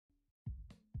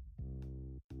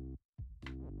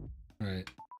Alright,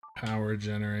 power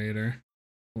generator.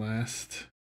 Last.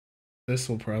 This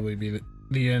will probably be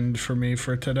the end for me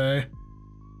for today.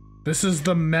 This is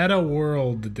the meta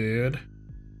world, dude.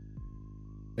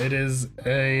 It is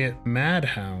a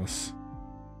madhouse.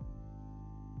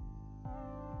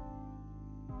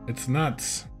 It's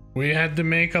nuts. We had to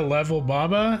make a level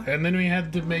Baba, and then we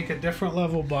had to make a different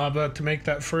level Baba to make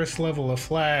that first level of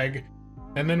flag,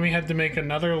 and then we had to make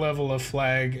another level of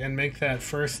flag and make that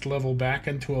first level back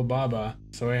into a Baba.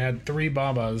 So I had 3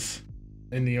 Babas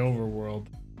in the overworld.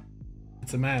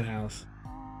 It's a madhouse.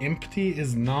 Empty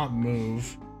is not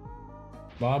move.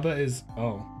 Baba is...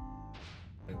 oh.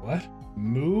 Wait, what?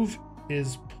 Move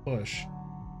is push.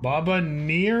 Baba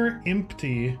near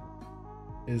empty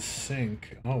is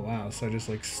sink. Oh wow, so I just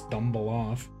like stumble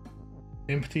off.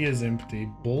 Empty is empty.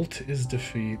 Bolt is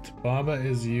defeat. Baba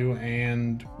is you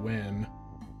and win.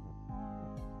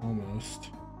 Almost.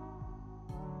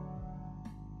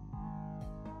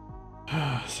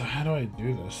 So how do I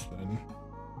do this then?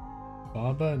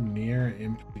 Baba near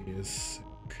empty is sink.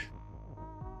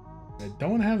 I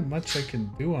don't have much I can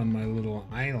do on my little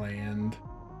island.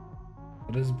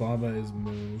 What is Baba is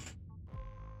move?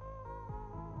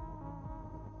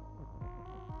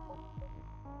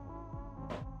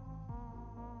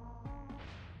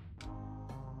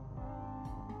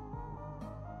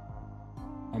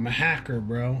 I'm a hacker,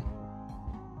 bro.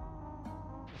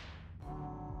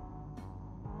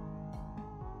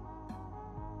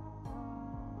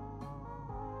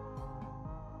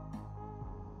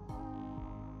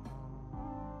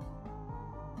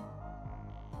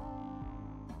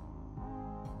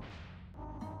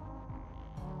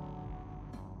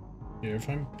 Here, if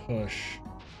I'm push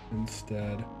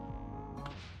instead.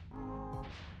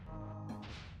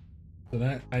 So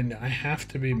that, I have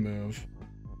to be move.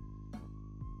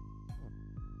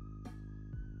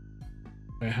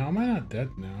 Wait, how am I not dead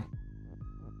now?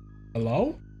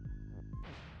 Hello?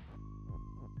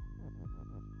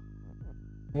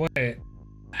 Wait,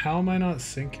 how am I not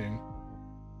sinking?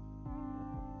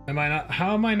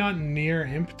 How am I not near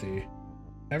empty?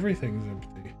 Everything's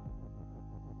empty.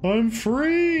 I'm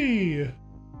free!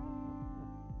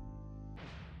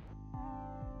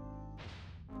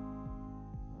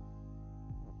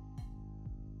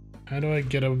 How do I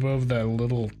get above that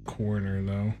little corner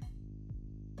though?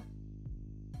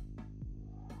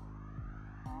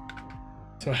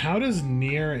 So how does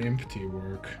near empty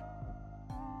work?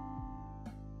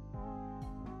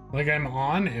 Like I'm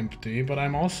on empty, but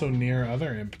I'm also near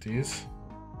other empties.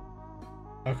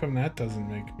 How come that doesn't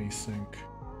make me sink?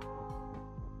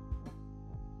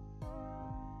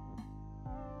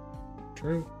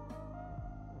 True.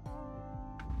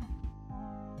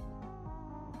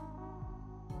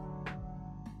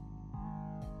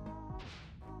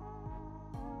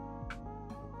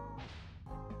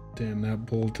 Damn, that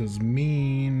bolt is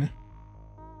mean.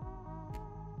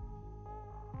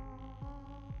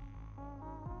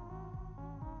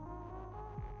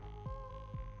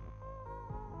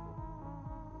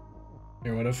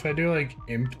 Here, what if I do like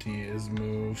empty is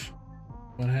move?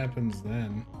 What happens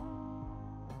then?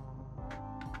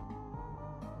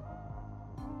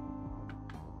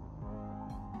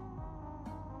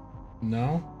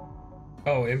 No?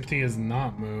 Oh, empty is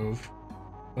not move.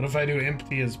 What if I do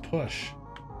empty is push?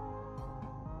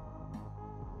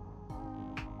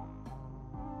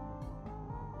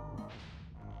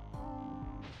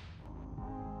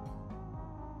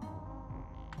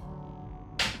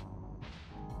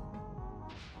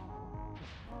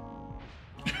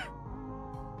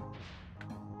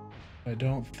 I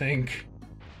don't think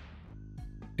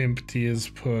empty is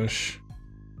push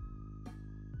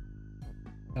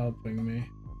helping me.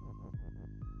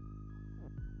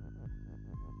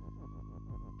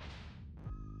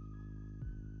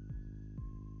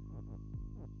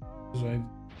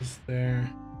 Is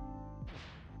there?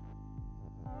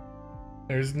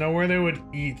 There's nowhere they would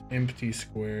eat empty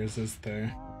squares, is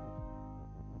there?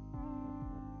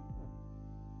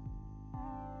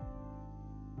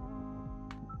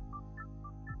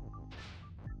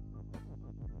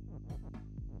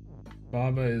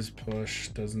 Baba is push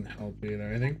doesn't help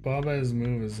either. I think Baba is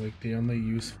move is like the only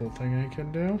useful thing I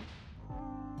can do.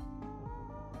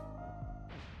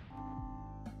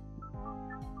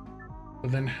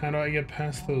 But then how do I get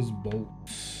past those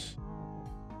bolts?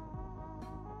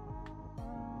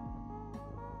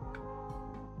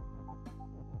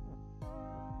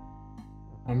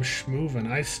 I'm schmoving.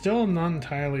 I still am not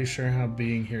entirely sure how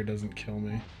being here doesn't kill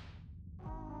me.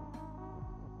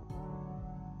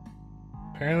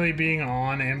 Apparently being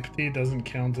on empty doesn't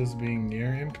count as being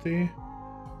near empty.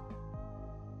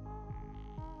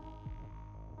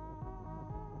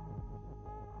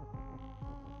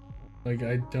 Like,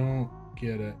 I don't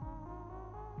get it.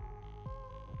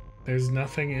 There's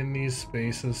nothing in these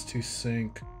spaces to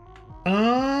sync.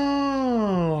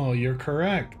 Oh, you're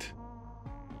correct.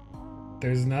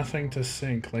 There's nothing to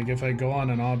sync. Like if I go on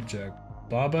an object,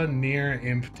 Baba near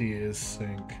empty is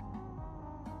sync.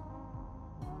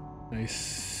 I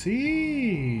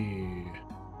see.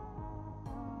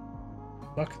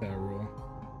 Fuck that rule.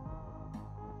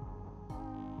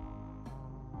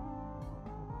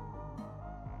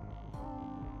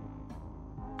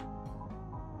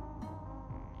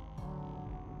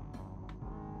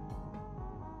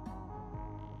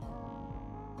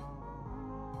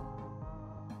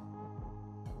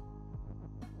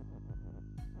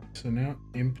 So now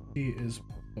empty is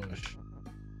push.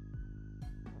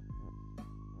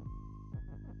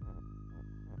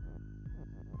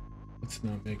 Let's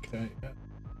not make that yet.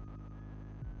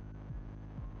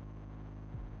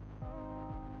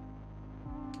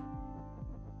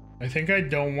 I think I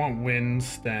don't want win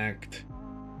stacked.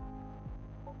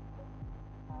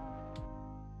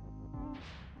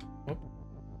 Oh.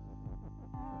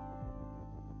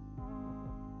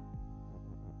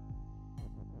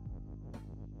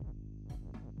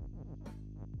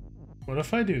 What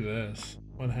if I do this?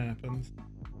 What happens?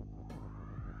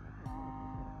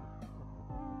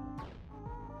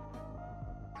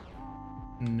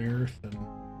 Nerthen.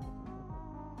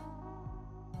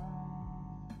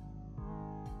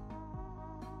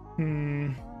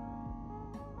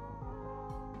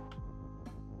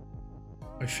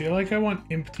 I feel like I want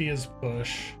empty as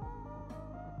push,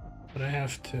 but I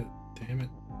have to, damn it.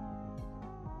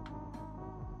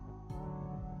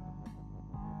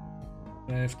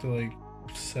 I have to like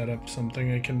set up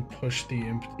something I can push the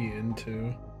empty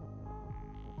into.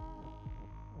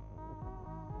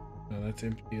 No, that's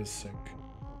empty as sync.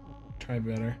 Try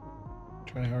better.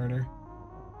 Try harder.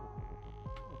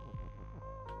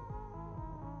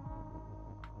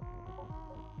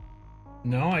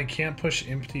 No, I can't push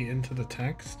empty into the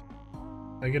text.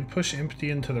 I can push empty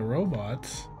into the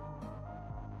robots.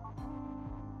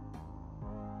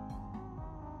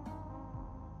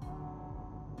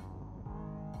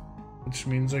 Which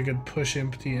means I could push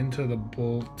empty into the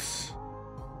bolts.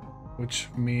 Which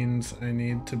means I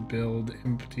need to build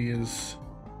empty as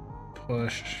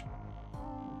push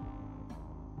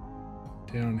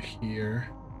down here.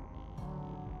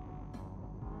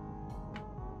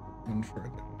 And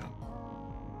further down.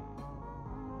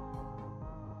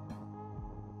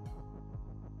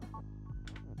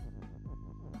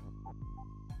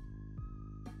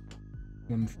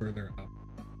 One further up.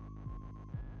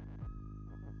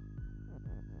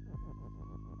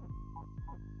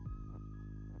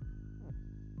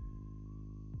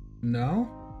 No?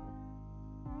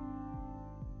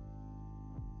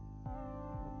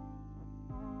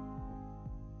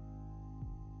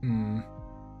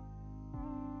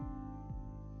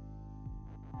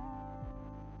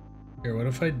 Here, what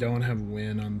if I don't have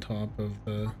win on top of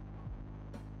the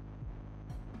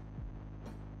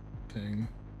thing?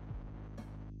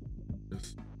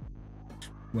 Just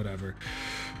whatever.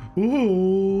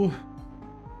 Ooh.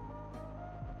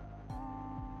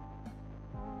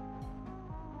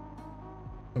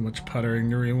 So much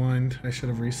puttering to rewind. I should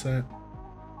have reset.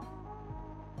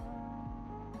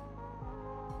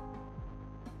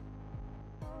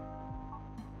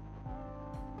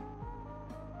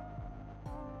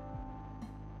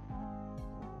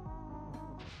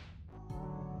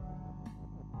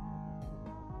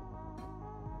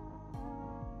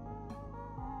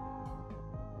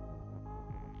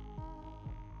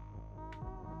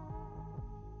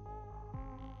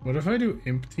 What if I do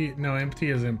empty? No, empty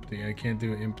is empty. I can't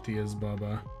do empty as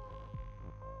Baba.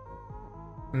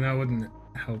 And that wouldn't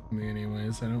help me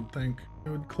anyways, I don't think.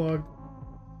 It would clog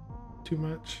too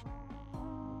much.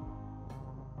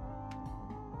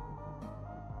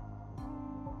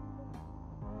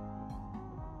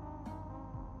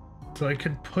 So I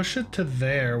could push it to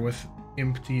there with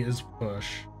empty as push.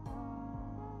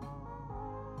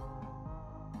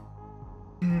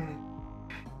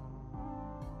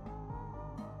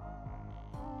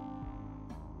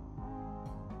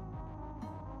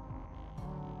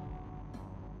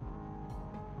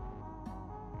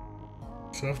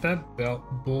 So if that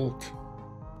bolt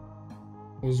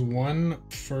was one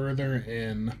further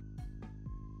in,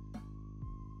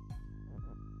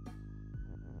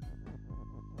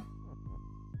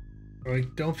 I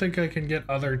don't think I can get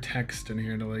other text in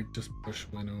here to like just push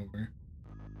win over.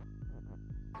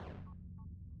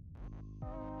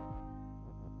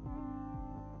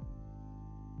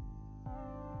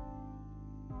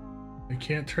 I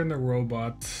can't turn the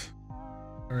robots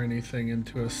or anything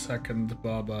into a second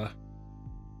Baba.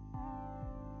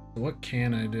 What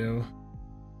can I do?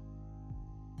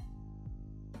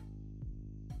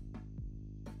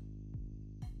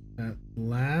 That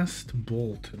last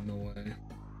bolt in the way.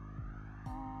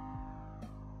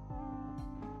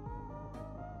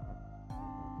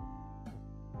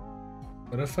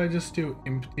 What if I just do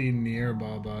empty near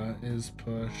Baba is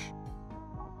push?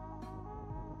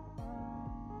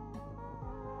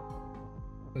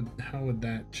 But how would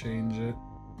that change it?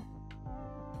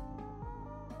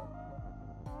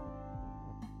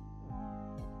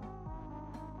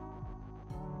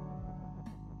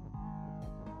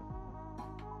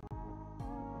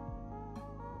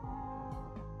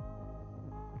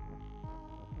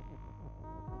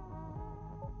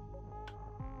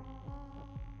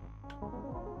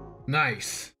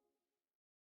 Nice.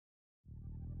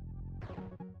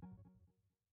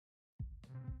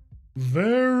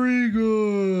 Very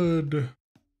good.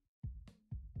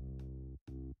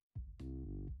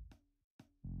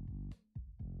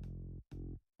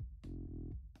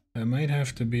 That might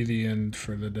have to be the end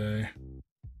for the day.